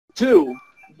2,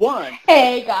 1.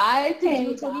 Hey guys,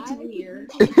 hey, 22 here.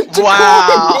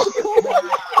 Wow.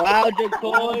 Wow,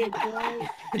 Jakoi.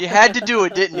 You had to do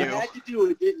it, didn't You you? had to do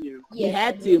it, didn't you? Yeah. You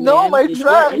had to, man. No, my It's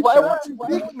track. your Why intro. won't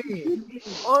you pick me?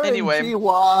 Anyway.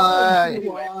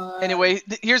 Anyway,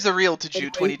 here's the real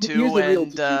ToadTheGamer,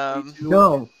 and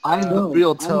No, I'm the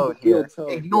real Toad here.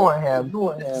 Ignore him.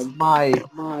 It's my.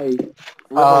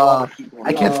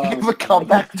 I can't even come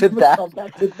back to that.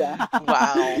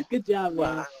 wow. Good job,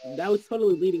 man. That was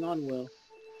totally leading on well.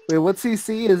 Wait, what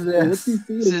CC is this? This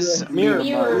is Mirror.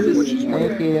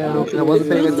 Thank you. I wasn't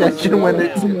paying attention when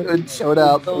it showed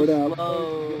up. So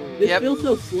slow. This Yep. feels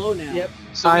so slow now. Yep.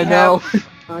 So we I know.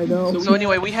 have. So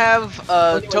anyway, we have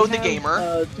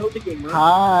ToadTheGamer, ToadTheGamer.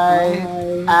 Hi.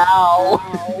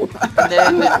 Ow. and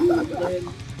then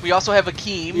we also have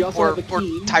Akeem, or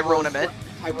Tyronamet.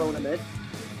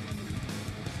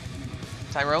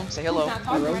 Tyrone, say hello.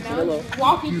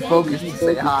 You focus and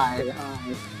say hi.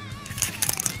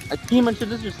 Akeem,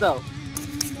 introduce yourself.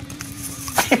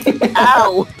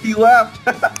 Ow. He left.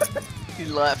 He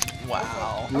left.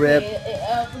 Wow. Rip.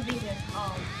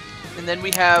 And then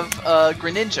we have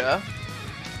Greninja.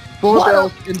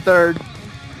 Bell in third.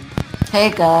 Hey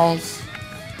guys.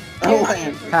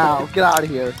 Ow. Get out of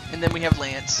here. And then we have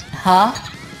Lance. Huh?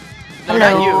 No, Hello.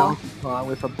 not you. Come on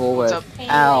with a bullet. What's up?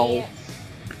 Ow.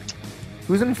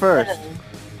 Who's in first?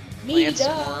 Lance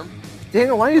Worm. Dang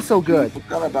it, why are you so good?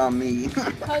 Forgot about me.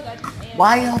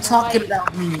 Why y'all talking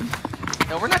about me?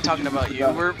 No, we're not talking about you.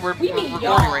 We're recording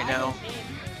right now.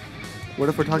 What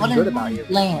if we're talking What good is about you?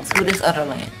 Lance? Who is other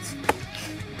Lance?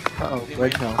 Uh-oh,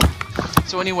 great tell.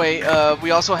 So anyway,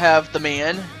 we also have the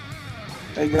man.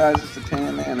 Hey guys, it's the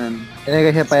Tanman, and And I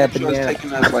got hit by a it's banana.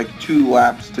 taking us like 2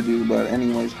 laps to do, but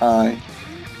anyways, hi.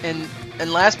 And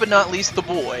last but not least, the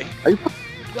boy.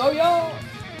 Yo.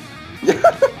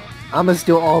 I'm gonna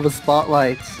steal all the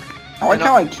spotlights. I like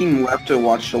how Akeem left to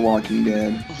watch The Walking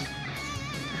Dead.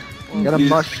 Got a He's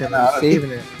mushroom, out of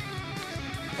saving it.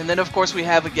 And then of course we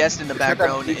have a guest in the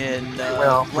background in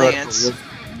Well, Lance.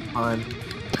 Time.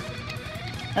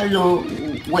 Hello.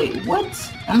 Wait,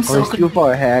 what? I'm Oh, so he's too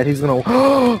far ahead. He's gonna.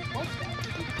 No!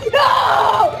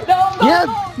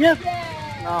 Yeah.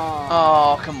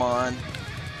 Oh, come on.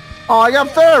 Oh, I got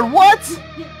third. What?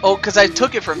 Oh, cause I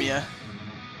took it from you.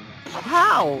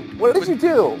 How? What did you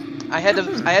do? I had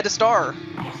to star.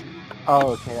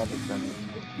 Oh, okay, that makes sense.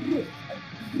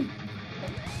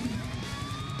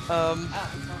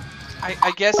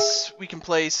 I guess we can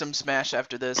play some Smash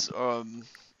after this.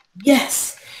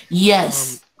 Yes.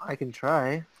 Yes. I can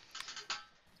try.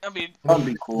 I mean, That'd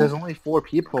be cool. There's only 4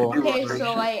 people. Okay,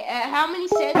 so like, how many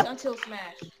sets until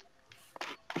Smash?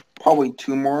 Probably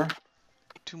 2 more.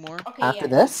 2 more Okay, After yeah.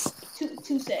 this?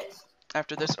 Two sets.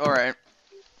 after this. All right.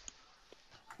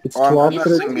 It's I'm 12 not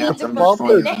for saying we have to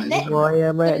 12:30 next- where I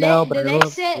am right now, but I don't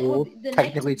have school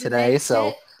technically today,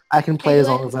 so I can play as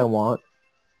long as I want.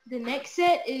 The next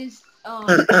set is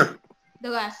the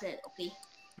last set. Okay.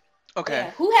 Okay.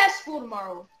 Yeah. Who has school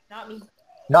tomorrow? Not me.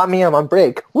 Not me, I'm on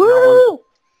break. Woo!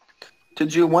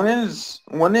 Did you? When is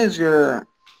your?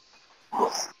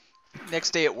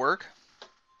 Next day at work.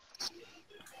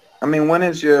 I mean, when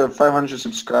is your 500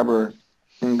 subscriber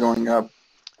thing going up?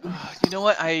 You know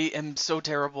what? I am so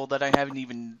terrible that I haven't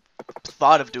even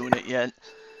thought of doing it yet.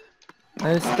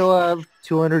 I still have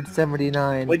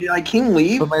 279. Wait, did Akeem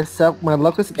leave? But my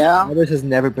luck with subscribers has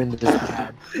never been this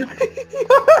bad.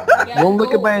 Yeah, Don't look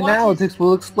go at my watch analytics,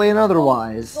 we'll explain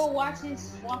otherwise. Go watch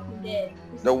his Walking Dead.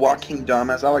 The Walking Dumb,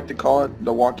 as I like to call it,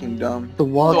 the Walking Dumb. The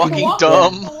walking, Walking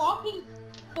Dumb.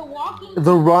 The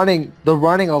walking. the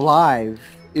running alive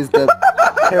is the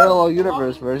parallel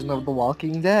universe version of The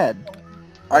Walking Dead.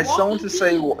 I still want to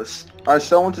say,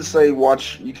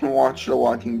 watch. You can watch the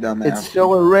Walking Dumb. It's after.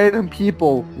 showing random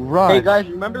people run. Hey guys,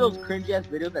 remember those cringy ass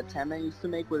videos that Tanman used to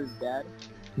make with his dad?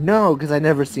 No, because I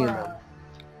never seen them.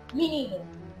 Me neither.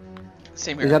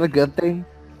 Same Is here. that a good thing?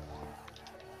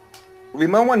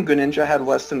 Remember when Greninja had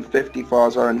less than 50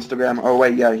 followers on Instagram? Oh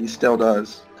wait, yeah, he still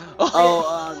does.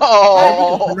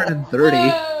 Oh. 130.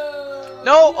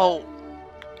 No. Oh.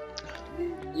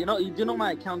 You do know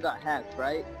my account got hacked,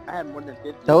 right? I had more than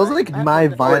 50. That was right? like I had my more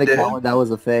than- Vine did? account when that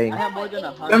was a thing. I had more than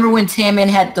 100. Remember when Tanman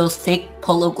had those fake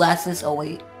polo glasses? Oh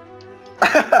wait.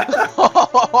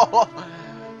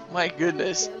 My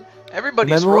goodness.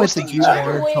 Everybody's Remember when roasting did each you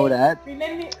other. order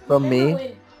Toadette from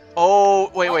me?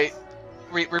 Oh, wait.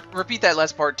 Repeat that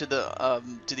last part to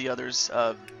the others,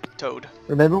 Toad.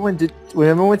 Remember when did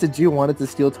you wanted to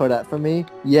steal Toadette from me?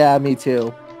 Yeah, me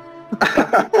too.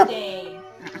 Dang.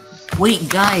 Wait,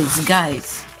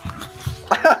 guys.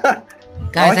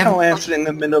 I Guys, like how Lance in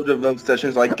the middle of the vote session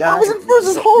is like, I guys. was in first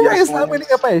this whole yes, race, and I'm Lance. winning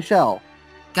up by a shell.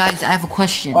 guys, I have a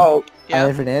question. Oh, I Yeah.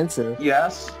 have an answer.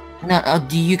 yes. No,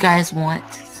 do you guys want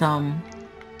some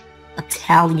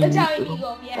Italian Italian meatloaf?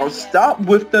 meatloaf, yeah. Oh, yeah. stop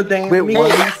with the damn. Wait,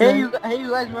 what? Hey, you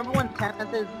guys remember when Tanman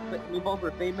meatballs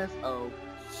were famous? Oh.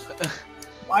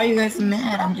 Why are you guys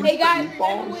mad? I'm just... Hey guys, remember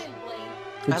Meatballs? when,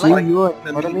 like, But I like you are the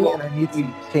in front of me, meatball. and I need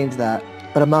to change that.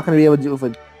 But I'm not going to be able to do it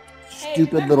with a hey,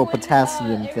 stupid remember little when,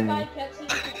 potassium everybody thing. kept saying,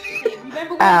 hey,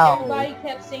 remember when Ow. everybody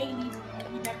kept saying these,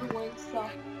 remember when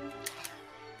stuff?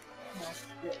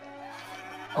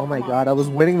 Oh my come on. god, I was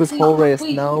winning this Please, whole race.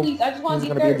 please, No, please, I just it want was to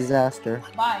going get to be a third. disaster.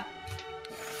 Bye.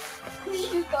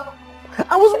 Please, stop.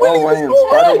 I was winning Oh, this Lance,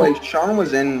 whole by the race! way, Sean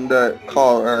was in the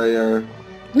call earlier.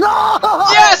 No!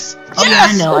 Yes! Oh yeah, I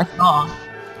Yes! know, I saw.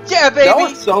 Yeah, That baby!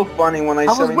 was so funny when I I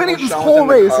said was when winning this Sean whole was in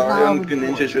the race, and car now and I'm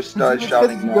Greninja just It's started because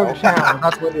shouting it's your no. channel,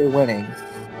 that's when you're winning.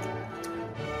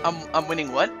 I'm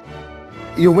winning what?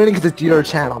 You're winning because it's your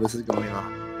channel this is going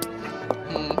on.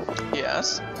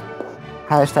 Yes.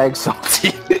 Hashtag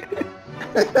salty.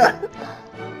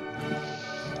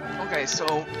 Okay,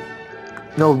 so...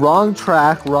 No, wrong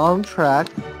track, wrong track.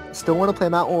 Still want to play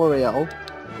Mount Oreo.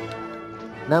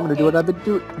 Now I'm gonna do what I've been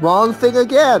doing. Wrong thing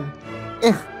again!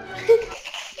 Eh.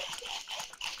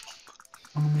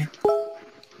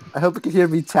 I hope you can hear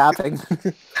me tapping.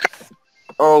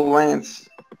 Oh, Lance,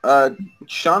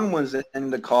 Sean was in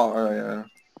the call earlier.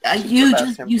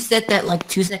 You said that like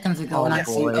 2 seconds ago, Oh, and I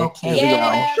said boy. okay. Here we go.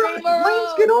 Yeah, Rainbow Lance,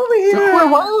 Road. get over So, here!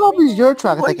 why are always your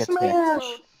track that gets Play picked? Smash!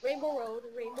 Rainbow Road,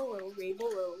 Rainbow Road, Rainbow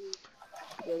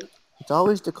Road. It's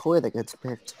always Jakoi that gets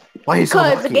picked. Why are you so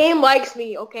Because the lucky? game likes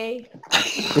me, okay?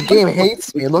 The game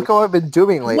hates me. Look how I've been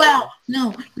doing lately. Well,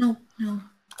 no.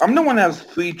 I'm the one that has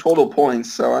 3 total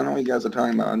points, so I know what you guys are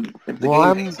talking about. If the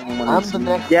Well, game hates anyone, I'm it's the me.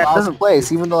 next Yeah, it last doesn't-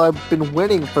 place, even though I've been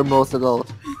winning for most of the...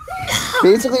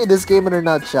 Basically, this game in a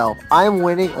nutshell. I'm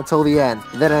winning until the end,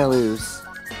 then I lose.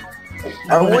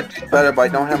 I would do better, but I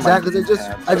don't have Exactly, my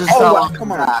I just oh, fell well, off come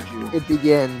the on, track. you. It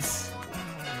begins.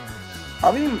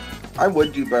 I mean, I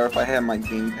would do better if I had my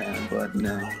gamepad, but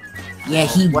no. Yeah,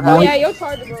 he What would. Yeah, your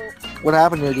charger broke. What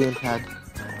happened to your gamepad?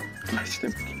 Rest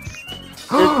in peace.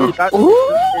 It got- it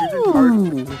isn't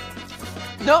charged. Ooh!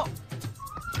 No!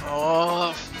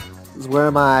 Oh... This is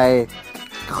where my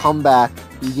comeback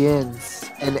begins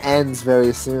and ends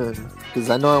very soon. Because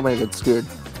I know I'm gonna get screwed.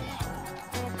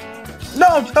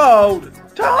 No, Toad!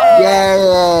 Toad!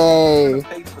 Yay!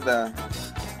 Pay for that.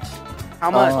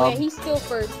 How much? Um, Yeah, he's still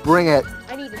first. Bring it.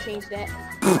 I need to change that.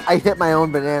 I hit my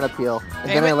own banana peel. And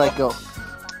then I let go.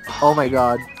 Oh my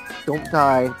god. Don't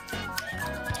die.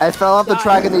 I fell off the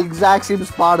track in the exact same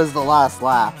spot as the last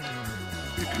lap.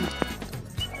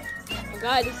 Oh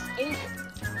god, this is...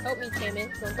 Help me,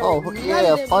 Tanman. Don't go. Oh, None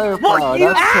yeah, of them- firepower.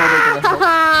 That's totally gonna help.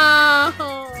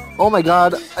 Ah! Oh my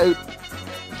god. I'm trying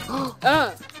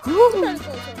to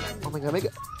throw something. Oh my god, make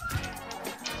it.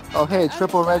 Oh hey,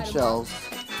 triple red shells.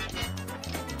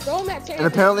 Throw 'em at Tanman. And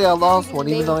apparently I lost one,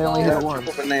 even though I only hit Yeah, it once.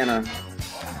 triple banana.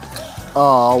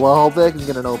 Oh, well, hopefully I can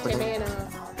get an opening. Tanman,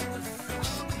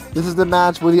 This is the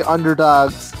match where the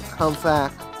underdogs come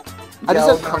back. I just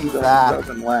said come back.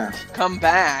 Doesn't last. Come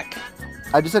back!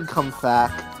 I just said come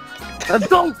back. Let's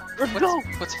go! Let's go!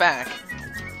 What's back?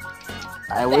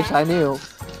 I wish I knew.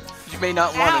 You may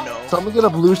not want Ow. to know. Someone get a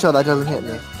blue shell that doesn't hit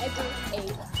me.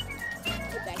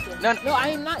 No, No, I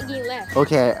am not getting left.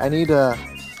 Okay, I need to...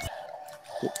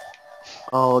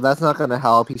 Oh, that's not gonna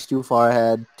help. He's too far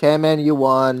ahead. Tanman, you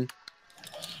won.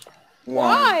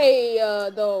 Why,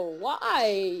 though?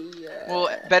 Why? well,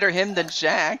 better him than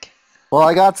Jack. Well,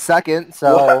 I got second,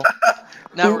 so...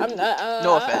 Now, I'm not,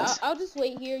 no offense. I'll just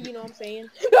wait here, you know what I'm saying?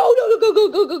 No,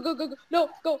 go. No,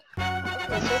 go.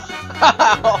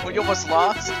 you almost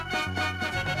lost.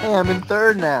 Hey, I'm in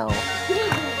third now.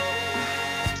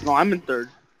 No, I'm in third.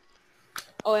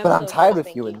 Oh, But I'm still tied first, with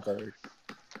thank you in third.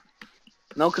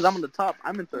 No, because I'm on the top.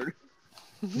 I'm in third.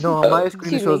 No, my screen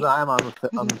Excuse shows me. that I'm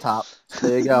on the top.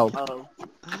 There you go. Oh,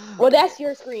 Well, that's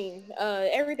your screen.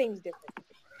 Everything's different.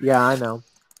 Yeah, I know.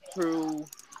 true.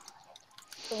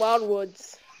 The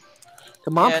Wildwoods.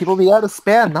 Come on, Yeah. people be out of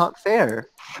spam, not fair.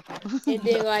 And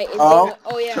then, like, Oh,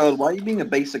 yeah. Toad, why are you being a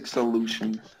basic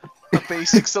solution? A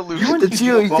basic solution. The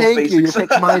Chewy, both thank you, you basics.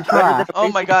 picked my track. Oh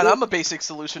my god, I'm a basic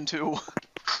solution too.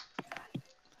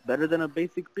 Better than a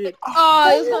basic bitch.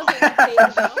 Oh, it was gonna say my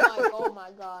favorite. I'm like, oh my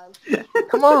god.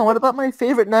 Come on, what about my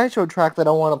favorite Nitro track that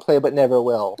I want to play but never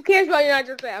will? Who cares about your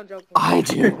Nitro track? I'm joking. I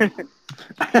do.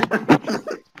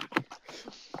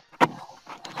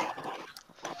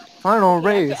 Final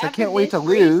race, I can't wait to After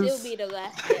this race, lose. It'll be the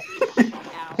last step.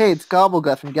 Ow. Hey, it's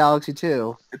Gobblegut from Galaxy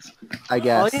 2. I Oh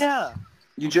guess. yeah.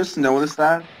 You just noticed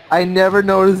that? I never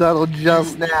noticed that until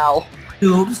just now.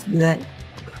 Oops, that.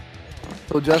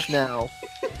 So just now.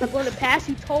 I'm going to pass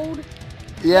you, Toad.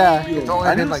 Yeah, Yay. it's only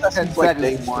I been noticed like that 10 since, like, seconds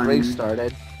day since the one. race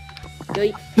started.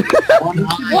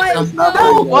 Yoink. What? It's not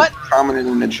very What? prominent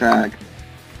in the chat.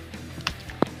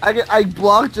 I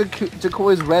blocked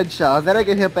Jakoi's red shell, then I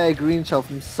get hit by a green shell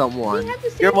from someone. You have to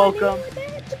say You're my name welcome. with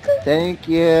that. Thank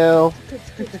you.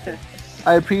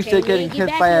 I appreciate Okay, getting get hit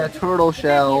back by here, a turtle Get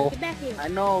shell. back here. I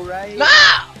know, right?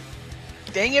 Ah!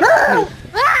 Dang it! I'm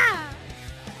Ah!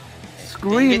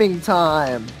 Screaming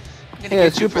time. gonna Yeah,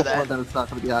 get you for super that. fun that it's not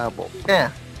gonna be viable.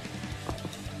 Yeah.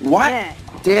 What? Yeah.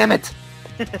 Damn it.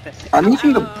 I'm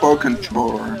using the Pro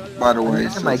Controller, by the I'm way.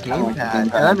 using so my it's kinda like the gamepad,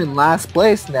 and I'm in last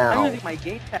place I'm now. using my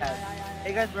gamepad.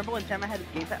 Hey guys, remember when Tanman had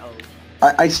his gamepad?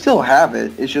 Oh. I still have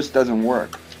it. It just doesn't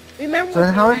work. Remember So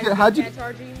when how you did you- had how'd you- that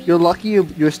charger you You're need? lucky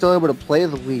you're still able to play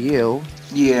the Wii U.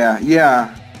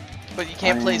 Yeah. But you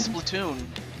can't play I- Splatoon.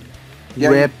 Yeah,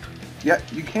 Rip. Yeah,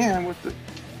 you can with the.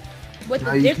 With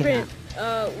No, the you different,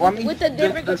 Well, I mean, with the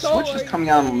different the controller. Switch is coming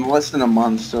out in less than a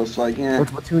month, so it's like, yeah. Which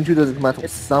Splatoon 2 doesn't come out till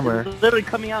summer. It's literally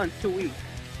coming out in 2 weeks.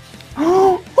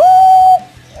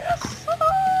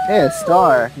 Hey, a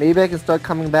star. Maybe I can start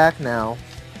coming back now.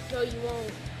 No, you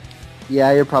won't.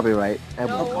 Yeah, you're probably right. I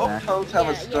No. won't come Both back. toads have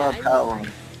Yeah, a star yeah, I know. power.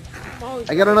 I'm always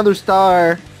I got right. another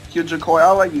star. Here, Jakoi,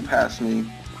 I'll let you pass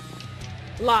me.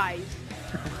 Lies.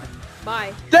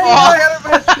 Bye. Dang, Oh. I had a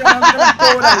bad shot. I'm gonna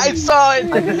throw it at I you. saw I it.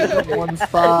 can pick up one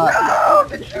spot.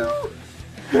 No, did you?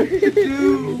 Did Pick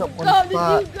you? up one Go, did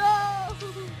spot. you go?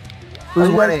 Who's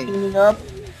Are you guys winning? teaming up?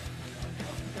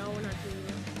 No, we're not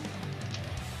doing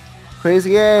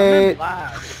Crazy I'm 8. in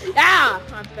last. it. Ah!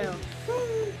 I fell.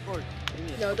 Of course.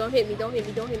 No, don't hit me, don't hit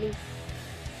me, don't hit me.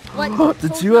 What? The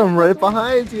two, I'm right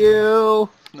behind you.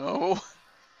 No.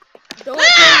 Don't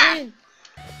let me win.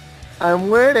 I'm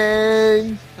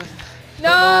winning.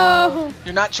 No!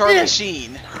 You're not Charlie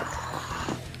Sheen.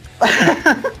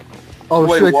 Oh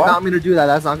Wait, shit, what? did not mean to do that.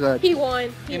 That's not good. He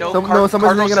won. He You know, won. No,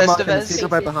 somebody's Carlos making a mountain. Estevez? Sneak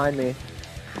up right behind me.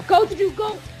 Go to do,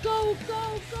 go, go,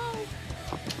 go,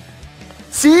 go.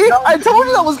 See? I told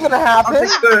you that was gonna happen.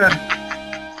 Understood.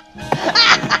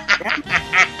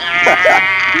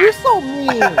 You're so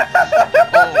mean.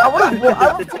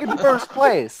 I was taking first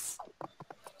place.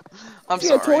 I'm See,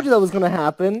 I sorry. told you that was gonna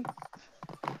happen.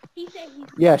 He said he's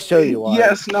Yeah, sure you are.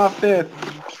 Yes, not fifth.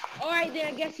 Alright, then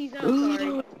I guess he's not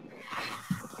sorry.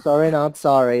 Sorry, not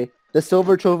sorry. The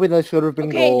silver trophy that should have been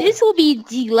Okay, gold. this will be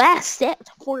the last set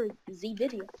for the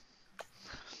video.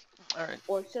 Alright.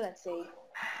 Or should I say?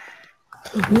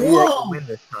 Maybe I can win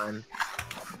this time.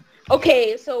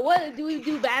 Okay, so what, do we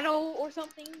do battle or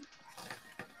something?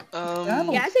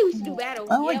 Battle? Yeah, I say we should do battle.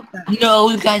 I like Yep. that. No,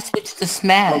 you guys switched to Oh,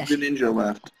 Smash. Greninja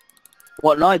left.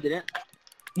 What? No, I didn't.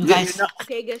 You Yeah, guys, you're not-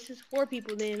 Okay, I guess it's 4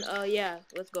 people then. Yeah,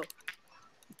 let's go.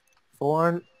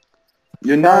 Foreign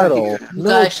You're not battle. here. you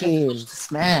Middle guys should switch teams. to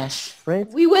Smash. Right?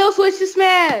 We will switch to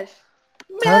Smash.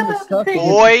 Time to suck it.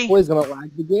 Boy. Boy's gonna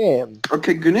lag the game.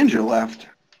 Okay, Greninja left.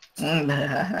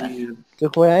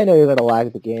 Jakoi, I know you're gonna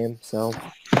lag the game, so.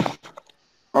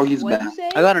 Oh, he's What back. you say?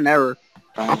 I got an error.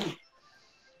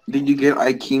 Did you get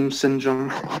Ikeem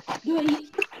syndrome? Yeah,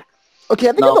 Okay,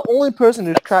 I think No. I'm the only person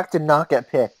who's tracked to not get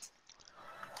picked.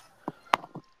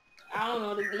 I don't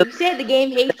know. You said the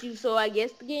game hates you, so I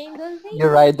guess the game does hate you.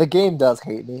 You're right, the game does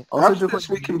hate me. After Jakoi- this,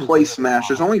 we can play Smash.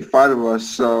 There's only 5 of us,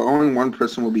 so only one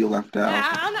person will be left Nah,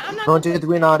 out. I'm not 1, gonna 2, play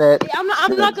 3, Smash. not it. I'm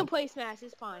not gonna play Smash.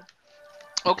 It's fine.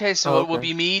 Okay, so Oh, it will okay.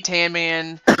 be me,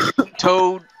 Tanman,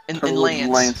 Toad, and Toad,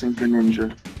 Lance. and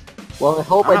Greninja. Well, I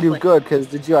hope I'm I not do playing. good, because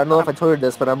did you? I don't know if I told you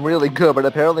this, but I'm really good. But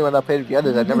apparently, when I played with the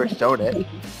others, I never showed it.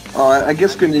 Oh, I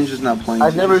guess Greninja's not playing.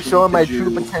 I've never so shown my did true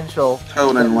you- potential.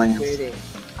 Toad and Lance.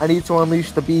 I need to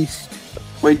unleash the beast.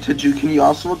 Wait, can you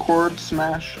also record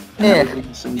Smash? Yeah.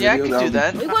 Yeah, I can do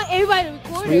that. We want everybody to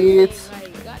record Sweet.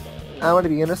 everything. Like, goddamn. I want to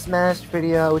be in a Smash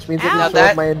video, which means I Ow. can Now show that-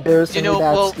 off my embarrassingly You know,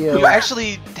 bad well, skill. you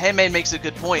actually, Tanman makes a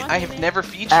good point. I have never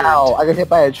featured Ow! I got hit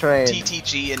by a train.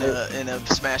 TTG in a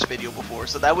Smash video before,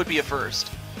 so that would be a first.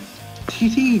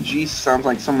 TTG sounds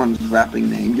like someone's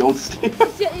rapping name. Yo, Steve.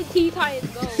 It's T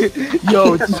Titans go.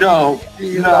 Yo, No,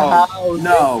 in the no, house.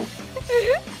 no,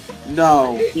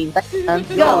 no, And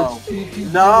no,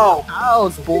 no.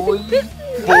 house, boy.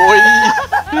 Boy!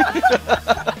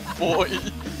 Boy!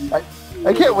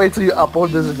 I can't wait till you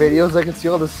upload this video so I can see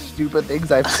all the stupid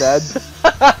things I've said,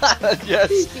 Yes.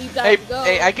 T Hey, Titans go.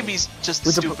 hey, I can be just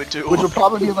Which will- stupid too. which will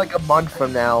probably be like a month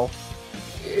from now.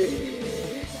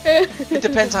 It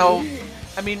depends how.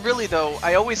 I mean, really though,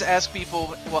 I always ask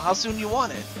people, well, how soon you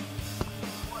want it?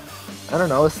 I don't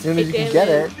know, as soon as you can get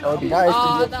it, that would be nice.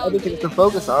 Oh, If you that have other would things be to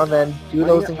focus on, then do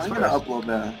those things I'm gonna first. upload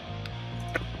that.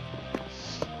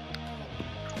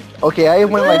 Okay, I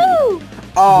went like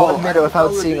Oh, 1 minute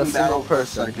without seeing a doing single battle for a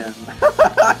person. second.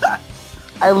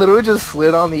 I literally just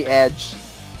slid on the edge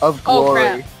of Oh, glory.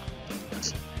 crap.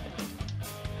 Do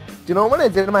you know when I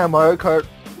did my Mario Kart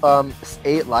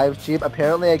 8 live stream,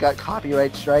 apparently I got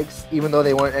copyright strikes, even though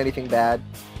they weren't anything bad.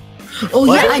 Oh Well,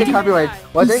 yeah, I I didn't did. get copyright.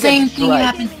 Well, I The didn't same get thing strikes.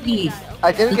 happened to me.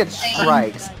 I didn't get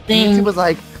strikes. thing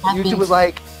YouTube was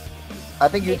like, I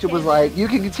think YouTube was like, you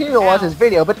can continue to watch this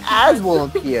video, but ads will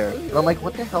appear. And I'm like,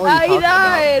 what the hell are you talking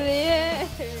about?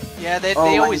 Yeah, they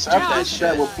Oh, always do after that this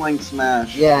chat, shit. we're playing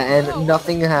Smash. Yeah, and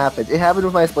nothing happened. It happened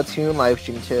with my Splatoon live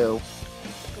stream too.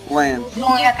 Lance, It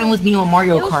only happened with me on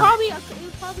Mario It was Kart. probably a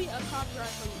copyright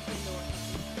from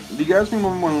Nintendo. do you guys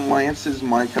remember when Lance's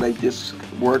mic had a disc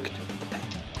worked?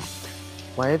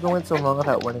 Why have I went so long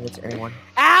without running into anyone?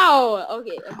 Ow!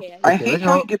 Okay. I Okay, hate let's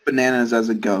how go. you get bananas as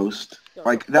a ghost.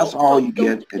 Like, that's Don't- all don't- you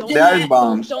don't- get. don't- That is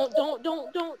bombs. Don't.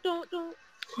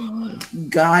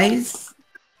 Guys,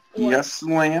 Yes,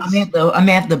 Lance. I'm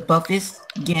at the buffest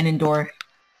Ganondorf,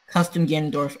 custom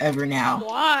Ganondorf ever now.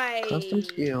 Why? Custom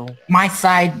skill. My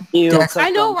side Ew, does, I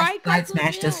know, right? Side Custom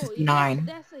smash does build. 59.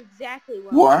 That's exactly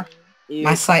what. What? ew.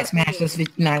 My side smash does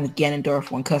 59 with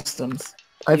Ganondorf on customs.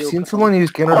 I've seen someone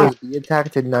use Ganondorf's B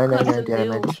attack to 999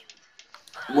 damage.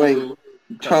 Wait,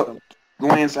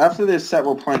 Lance, after this set,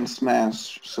 we're playing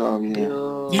Smash, so yeah.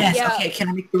 Ew. Yes, Yeah. okay, can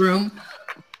I make the room?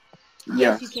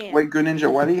 Yes, you can. Wait,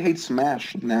 Greninja, why do you hate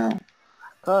Smash now?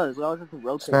 Cause we always have to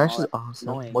rotate. Smash all is that. awesome.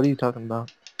 Annoying. What are you talking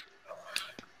about?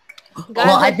 Guys,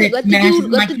 Well, I let, bet let the Smash dude, is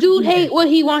let my the dude computer. hate what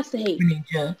he wants to hate.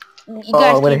 Greninja. You Oh,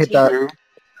 guys I'm gonna can't hit see that. it. True.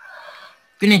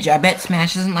 Greninja, I bet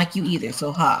Smash isn't like you either,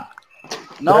 so ha.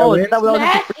 No, Did I it's that we always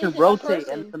have Smash to freaking isn't a rotate,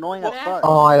 person. and it's annoying as Smash- fuck.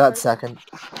 Oh, I got second.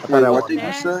 I thought Wait, I what won. did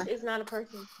you Smash say? is not a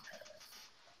person.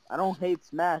 I don't hate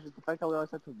Smash. It's the fact that we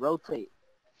always have to rotate.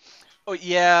 Oh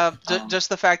yeah, just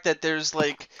the fact that there's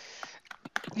like,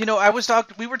 you know,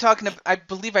 we were talking. I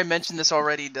believe I mentioned this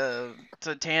already to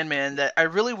Tanman that I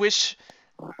really wish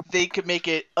they could make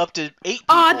it up to 8 people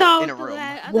Oh, I thought in it a was the room.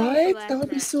 last. I thought it was the Right? last That would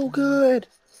be Smash. so good.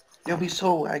 It'll be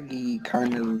so laggy,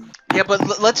 kind of. Yeah,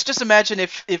 but let's just imagine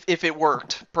if it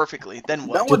worked perfectly, then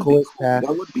what? That would be Jakoi's cool. pack.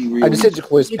 That would be really. I just said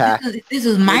Jakoi's If pack. this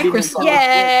is Microsoft.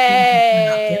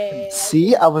 Yay!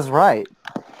 See, I was right.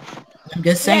 I'm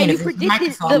just Yeah, saying, you if this is predicted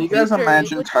Microsoft, Can you guys future,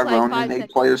 imagine which is like Tyrone 5 in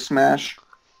seconds. 8-player Smash?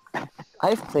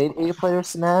 I've played 8-player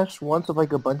Smash once with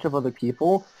like a bunch of other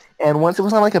people, and once it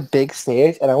was on like a big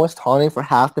stage, and I was taunting for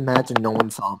half the match, and no one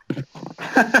saw me.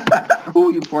 Who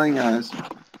are you playing as?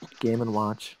 Game and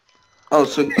Watch. Oh,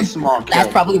 so a small that's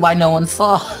character. probably why no one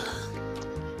saw.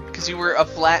 Because you were a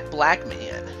flat black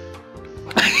man.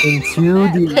 In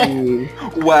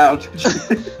 2D. Wow. I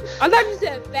thought you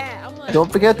said fat. I'm like,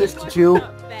 Don't forget this, what's Jew.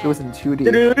 not fat? It was in 2D.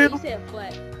 You said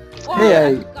flat. Oh,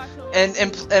 Hey, I forgot your-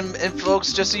 And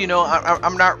folks, just so you know,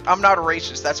 I'm not a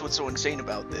racist. That's what's so insane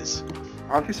about this.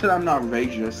 Obviously said I'm not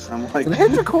racist. I'm like... Did I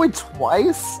hit Jakoi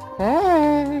twice?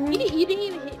 Hey. You didn't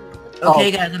even hit me.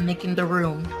 Okay, guys, I'm making the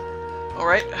room. All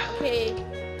right, Okay.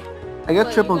 I got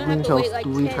but triple you're gonna green have to tails wait like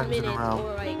 3 10 times in a minutes, row.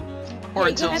 Or like, or yeah, you're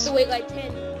until gonna have to wait like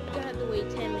 10. You're gonna have to wait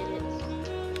 10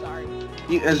 minutes.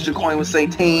 Sorry. As Jacoin would say,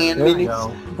 10 There we minutes.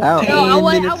 go. Ow. No,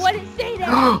 I 10 minutes. wouldn't say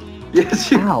that.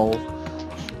 Yes, you... Ow.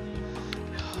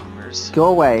 where's? Go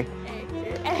away.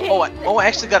 Oh, I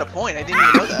actually got a point. I didn't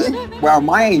even know that. Wow,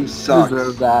 my aim sucks.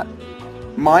 Deserve that.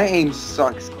 My aim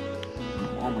sucks.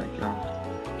 Oh my god.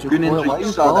 Jakoi, why Greninja, are you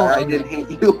you saw that. I following me? didn't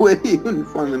hit you with you in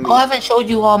front of me. Oh, I haven't showed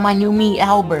you all my new meat,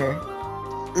 Albert.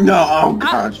 No, oh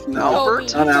gosh, no.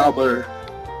 Albert? Not Albert.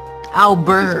 He's a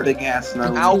Albert. big ass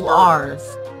nose. Al- Two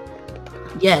R's.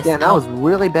 Yes. Yeah, that was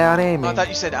really bad aiming. Oh, I thought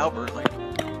you said Albert.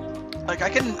 Like I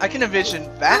can envision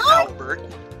Fat Albert.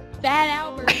 Fat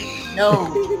Albert.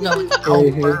 No, it's Hey,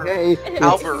 hey, Albert. hey. It's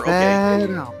Albert, okay. bad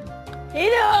Albert.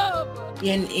 Hit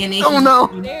him. And it, Oh no!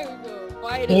 There we go.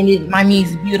 Fight And him. my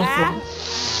meat's beautiful. Ah.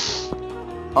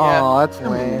 Oh, that's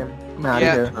lame. I'm out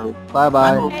Yeah. of here. Bye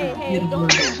bye. Hey, don't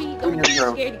be Come here,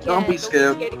 bro. scared. Don't be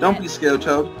scared. Don't be scared,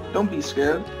 Toad. Don't be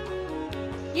scared.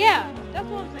 Yeah, that's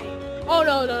what I'm saying. Oh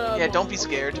no. Yeah, don't be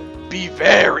scared. Be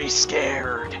very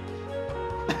scared.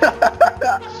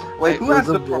 Wait, who has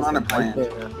the There's a piranha right plant?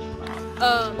 there.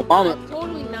 Obama.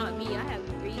 Totally not me. I have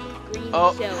green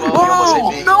Oh, shells. well, you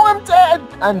almost hit me. No, I'm dead!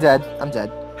 I'm dead. I'm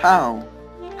dead. How?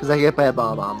 Because I get by a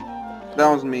bomb. That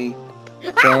was me.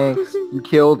 Thanks. You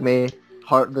killed me.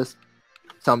 Heartless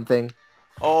something.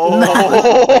 Oh.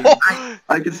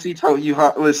 I could see Toad, you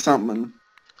heartless something.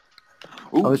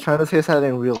 I was trying to say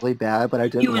something really bad, but I He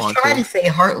didn't was want trying to. to say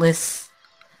heartless.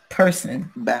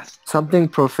 person. Best. Something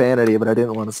profanity, but I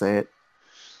didn't want to say it.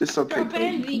 It's okay.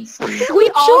 Profanity. Toad. We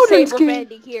all say Children's game.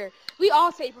 profanity here. We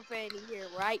all say profanity here,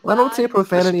 right? I don't say guys?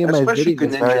 profanity in my Especially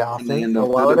videos very Greninja often. and So the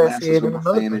why would I masses say it of in another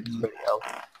profanity. person's video?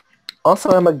 Also,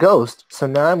 I'm a ghost, so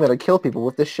now I'm gonna kill people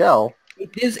with the shell.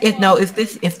 If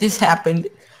this happened,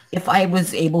 if I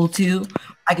was able to,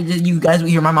 I could just, you guys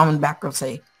would hear my mom in the background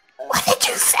say, "What did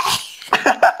you say?"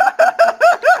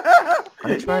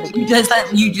 I'm trying to You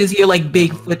keep... you just hear like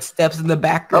big footsteps in the I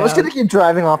background. was gonna keep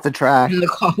driving off the track. And the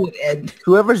call would end.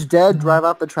 Whoever's dead, drive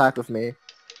off the track with me.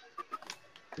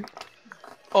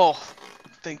 Oh,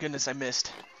 thank goodness I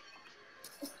missed.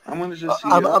 I'm gonna just see.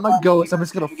 I'm a ghost. I'm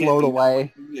just gonna Get float me.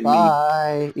 away. Get me.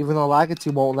 Bye. Even though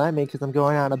Lakitu won't let me because I'm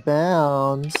going out of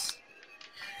bounds.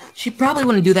 She probably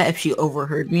wouldn't do that if she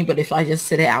overheard me, but if I just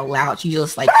said it out loud, she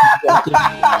just like walking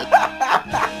like,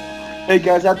 Hey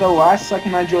guys, at the last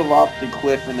second I drove off the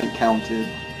cliff and it counted.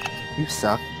 You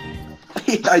suck.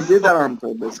 I did that on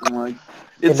purpose. I'm like,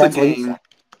 it's a that's what you game.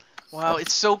 Wow,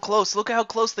 it's so close. Look at how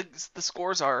close the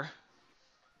scores are.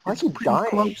 Why It's you pretty dying?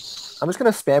 close. I'm just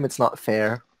gonna spam it's not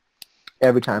fair.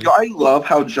 Every time. Yo, I love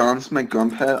how John's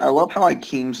McGrumpet. I love how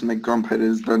Akeem's McGrumpet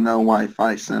is the no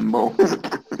Wi-Fi symbol.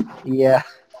 Yeah.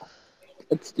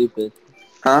 It's stupid.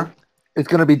 Huh? It's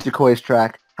gonna be Jakoi's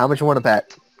track. How much you want to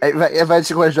bet? If I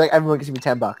Jakoi's track, everyone gives me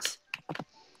 $10.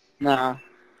 Nah.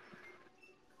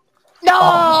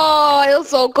 No, it was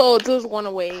so cold. It was one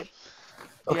away.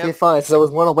 Okay, Yep. fine. So it was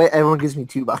one away. Everyone gives me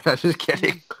 $2. I'm just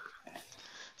kidding.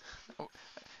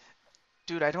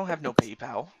 Dude, I don't have no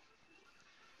PayPal.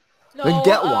 No, Then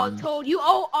get one. Toad, you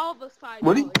owe all of us $5.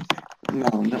 What do you- No.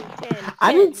 10,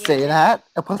 I 10, didn't yeah. say that.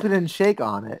 Plus, we didn't shake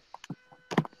on it.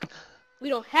 We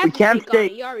don't have We to can't shake on it.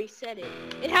 shake. You already said it.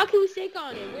 And how can we shake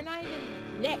on it? We're not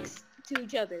even next to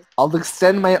each other. I'll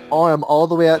extend my arm all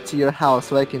the way out to your house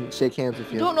so I can shake hands with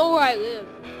You you. don't know where I live.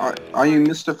 Are you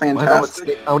Mr. I know what Fantastic?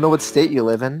 state, I know what state you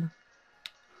live in.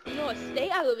 You know what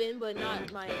state I live in, but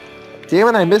not my... Damn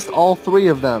it, I missed all 3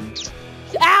 of them.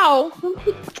 Ow!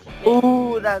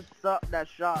 Ooh, that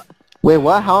shot. Wait,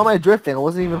 what? How am I drifting? I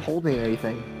wasn't even holding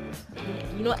anything.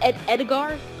 You know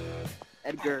Edgar?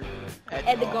 Edgar.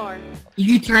 Edgar. if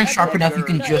you turn sharp enough, you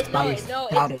can No, drift by it's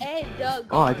yourself. Edgar.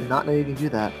 Oh, I did not know you can do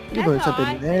that. You That's learn how something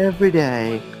I new say it. every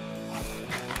day.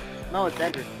 No, it's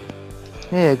Edgar.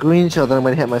 Hey, a green shell that I'm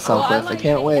gonna hit myself Oh, with. I like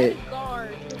can't saying wait. Edgar.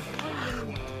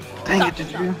 Dang it,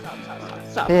 did you?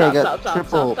 Stop, Hey, I stop, got stop,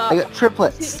 triple. stop, I got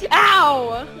triplets. stop.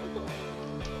 Ow!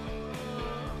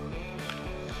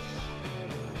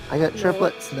 I got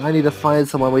triplets. Now I need to find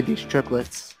someone with these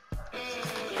triplets.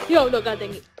 Yo, no, god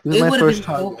dang it. This It is my would have been first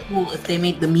so target. cool if they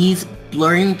made the Mii's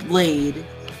blurring blade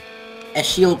a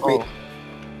shield break. Oh,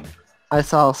 I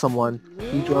saw someone.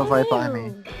 He drove right by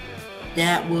me.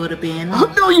 That would have been.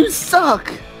 Oh no, you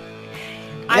suck!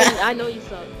 I know you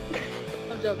suck.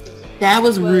 I'm joking. That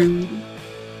was Well- rude.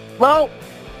 Well,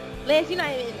 Lance, you're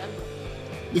not even...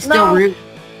 You're still rude.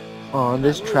 On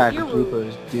this You're track, rude. Cooper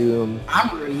is doomed.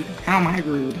 I'm rude. How am I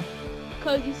rude?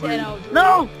 Because you said I was rude.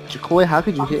 no. Jakoi, how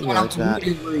could you hit me Someone like else that? rude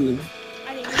is rude.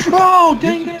 I didn't Oh,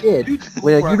 dang You it! did. Dude,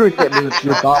 Wait, you didn't hit me with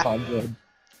your bomb on good.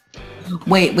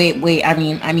 Wait. I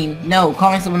mean, no.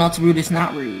 Calling someone else rude is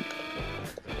not rude.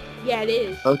 Yeah, it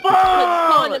is. Okay.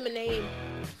 Because calling them a name.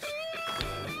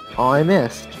 Oh, I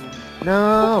missed.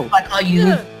 No. If I call you,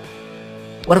 Yeah.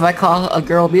 what if I call a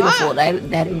girl beautiful? That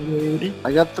is rude.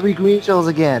 I got 3 green shells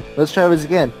again. Let's try this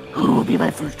again. Who will be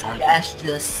my first target? That's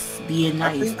just being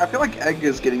nice. I feel like Egg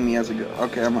is getting me as a go.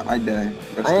 Okay, I die.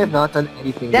 I have not done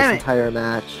anything Damn this it. entire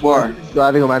match. What? I'm just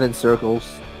driving around in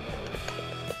circles.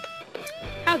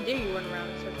 How dare you run around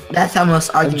in circles? That's how most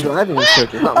I'm arguments. driving in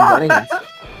circles, not running in circles.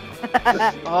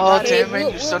 Oh, Hey, damn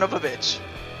it, you son of a bitch.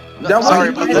 That Sorry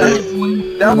wasn't about even-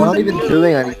 that. That I'm not wasn't even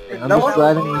doing anything. I'm That just wasn't-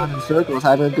 driving around in circles,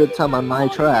 having a good time on my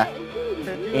track.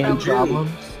 Any Dude.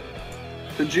 problems?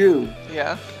 the Jew.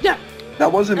 Yeah.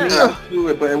 That wasn't me. I threw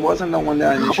it, but it wasn't the one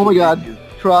that I initially Oh my god. did.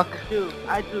 Truck. Dude,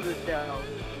 I threw the shell.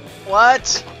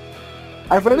 What?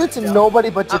 I've run into nobody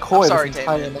but I'm Jakoi sorry, this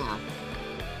entire Tanman. map.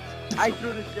 I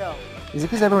threw the shell. Is it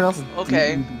because everyone else is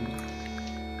Okay.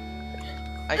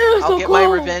 Ew, I'll so get my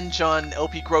cool. revenge on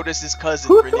LP Grotus' cousin,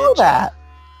 Who threw Greninja. that?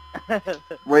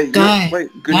 Wait, Guys,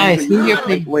 good guys, news. who here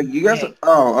played- Wait, you guys.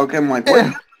 Oh, okay. I'm like,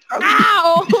 wait.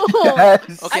 Ow!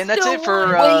 Yes. Okay, I and that's still it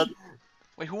for, won.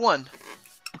 wait, who won?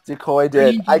 Jakoi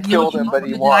did. I killed him, but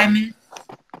he won.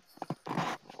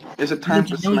 Is it time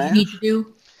You for know what you Smash? need to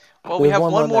do? Well, we There's have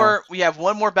one one more more. We have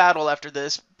one more battle after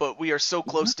this, but we are so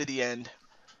close to the end.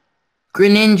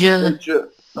 Greninja.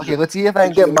 Okay, let's see if I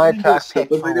can get my track picked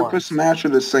The for video for once. Smash or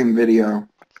the same video?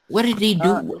 What did he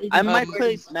do? What did he I do? might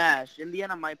play Smash. In the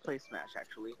end, I might play Smash,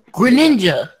 actually.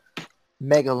 Greninja.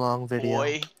 Mega long video.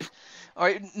 Boy. All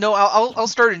right, no, I'll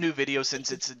start a new video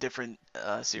since it's a different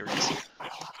series.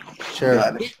 Sure.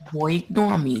 Got it. Boy,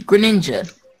 ignore me.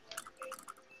 Greninja.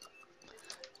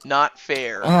 Not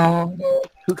fair.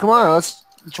 Come on, let's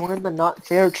join the not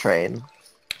fair train.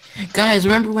 Guys,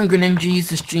 remember when Greninja used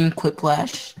to stream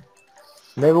Quiplash?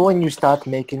 Maybe when you stopped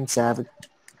making savage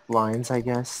lines, I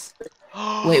guess.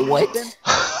 Wait, what?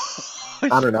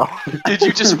 I don't know. Did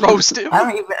you just roast him?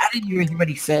 I didn't even hear what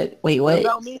he said. Wait, What what?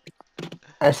 about me?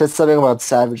 I said something about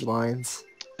savage lines.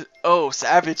 Oh,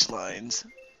 savage lines.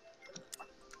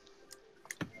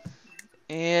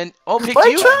 And I'll pick My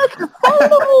you. track!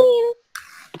 Finally!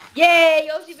 Yay,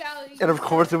 Yoshi Valley. And of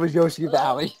course it was Yoshi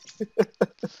Valley.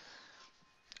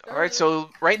 All right, so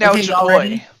right now Okay, y'all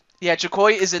ready? Jakoi. Yeah,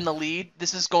 Jakoi is in the lead.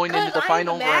 This is going into the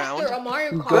final round. I'm the master of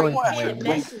Mario Who's Kart. going You can't to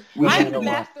mess win? with- I'm the We should-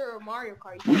 master of Mario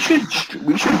Kart.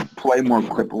 We should play more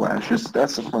Quiplash.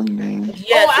 That's a fun game.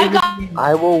 Yes, I got-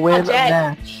 I will win a Jet.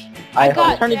 match. I I got-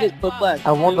 hope. Trying to get quick flash.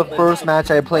 I won the first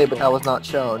match I played, but that was not Oh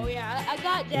shown. yeah, I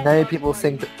got that. Many people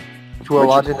think that, who are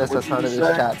What'd you- watching this what as did part you of this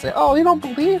say? chat say, "Oh, you don't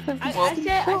believe him." I said I got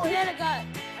that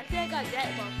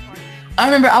box party. I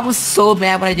remember I was so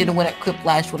bad when I didn't win at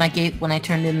Quiplash when I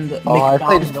turned in the Oh, I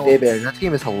played McDonald's. Stay That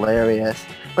game is hilarious.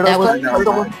 But That I was was- playing with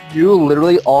someone who knew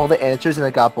literally all the answers, and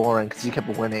it got boring because you kept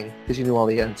winning because you knew all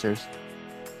the answers.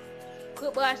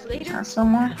 Quick blast later. Got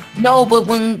someone? No, but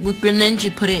when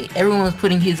Greninja put it, everyone was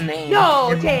putting his name.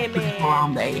 No, Everyone put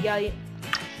Harambe. Tanman. Yeah,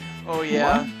 Oh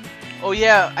yeah. Oh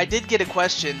yeah, I did get a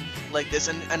question like this,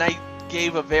 and I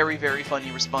gave a very, very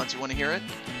funny response. You want to hear it?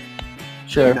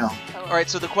 Sure. No. All right.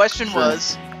 So the question Sure.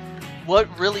 was, what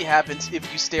really happens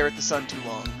if you stare at the sun too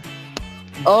long?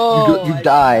 Oh, You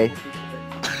die.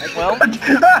 Well,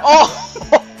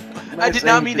 oh, I did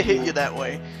not mean to hit you that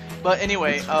way. But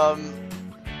anyway,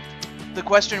 the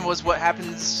question was, what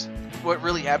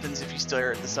really happens if you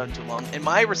stare at the sun too long? And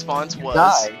my response was,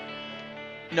 Die.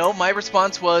 no, my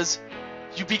response was,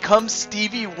 you become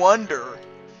Stevie Wonder.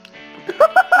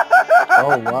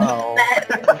 Oh wow.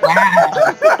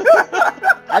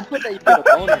 I put that you get a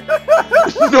boner.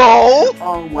 No.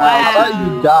 Oh I wow.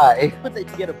 thought you die. I put that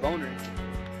you get a boner.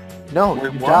 No,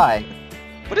 Wait, you what? die.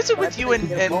 What is it with you and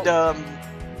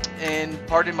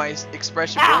pardon my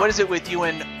expression, but what is it with you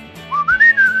and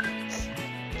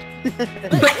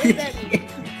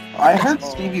I heard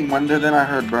Stevie Wonder, then I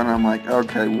heard Burner. I'm like,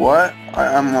 okay, what?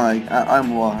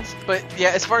 I'm lost. But yeah,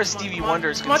 as far as Stevie Wonder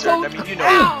is concerned, I mean, you know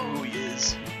Ow. who he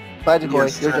is. Bye, Jakoi.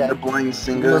 Yes, You're the dead. blind Even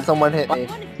singer. though someone hit me.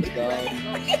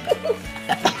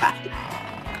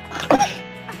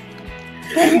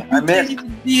 I missed.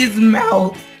 See his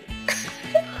mouth.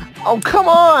 Oh come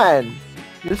on!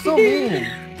 You're so mean.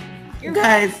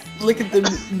 Guys, look at them.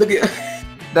 Look at.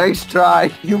 Nice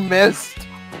try. You missed.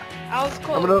 I was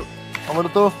close. I'm gonna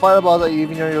throw a fireball at you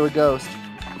even though you're a ghost.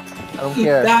 I don't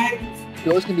care. Guys,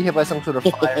 Ghosts can be hit by some sort of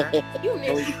fire. You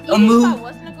missed. A Even move, if I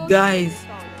wasn't a ghost, guys.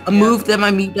 I A move that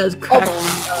my meat does crack.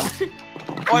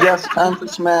 Yes, time to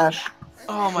smash.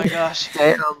 Oh my gosh.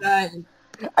 Damn. Guys,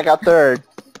 I got third.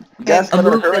 Guess a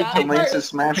better move hurry that to Link's to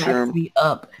smash cracks him. me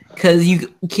up. Cause you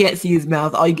can't see his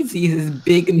mouth. All you can see is his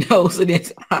big nose and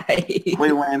his eye.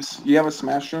 Wait, Lance, you have a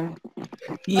smash room?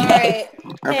 Yeah. Alright.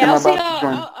 Okay, Hey, I'm I'll see about to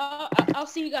join. I'll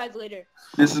see you guys later.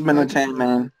 This has been the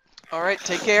Tanman. All right,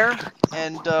 take care,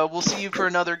 and we'll see you for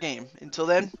another game. Until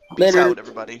then, peace Later. out,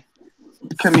 everybody.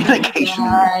 Communication.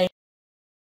 Bye.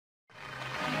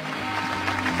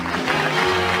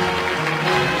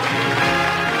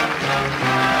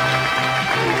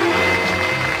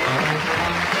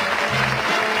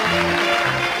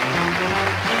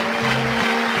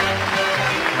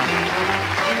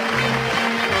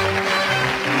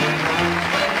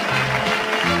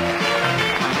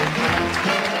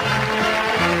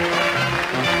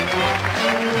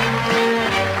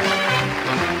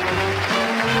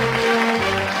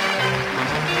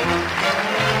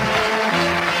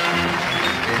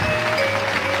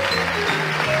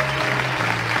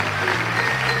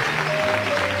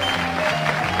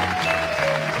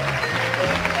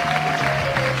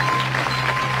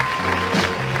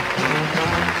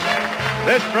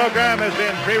 This program has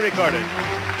been pre-recorded.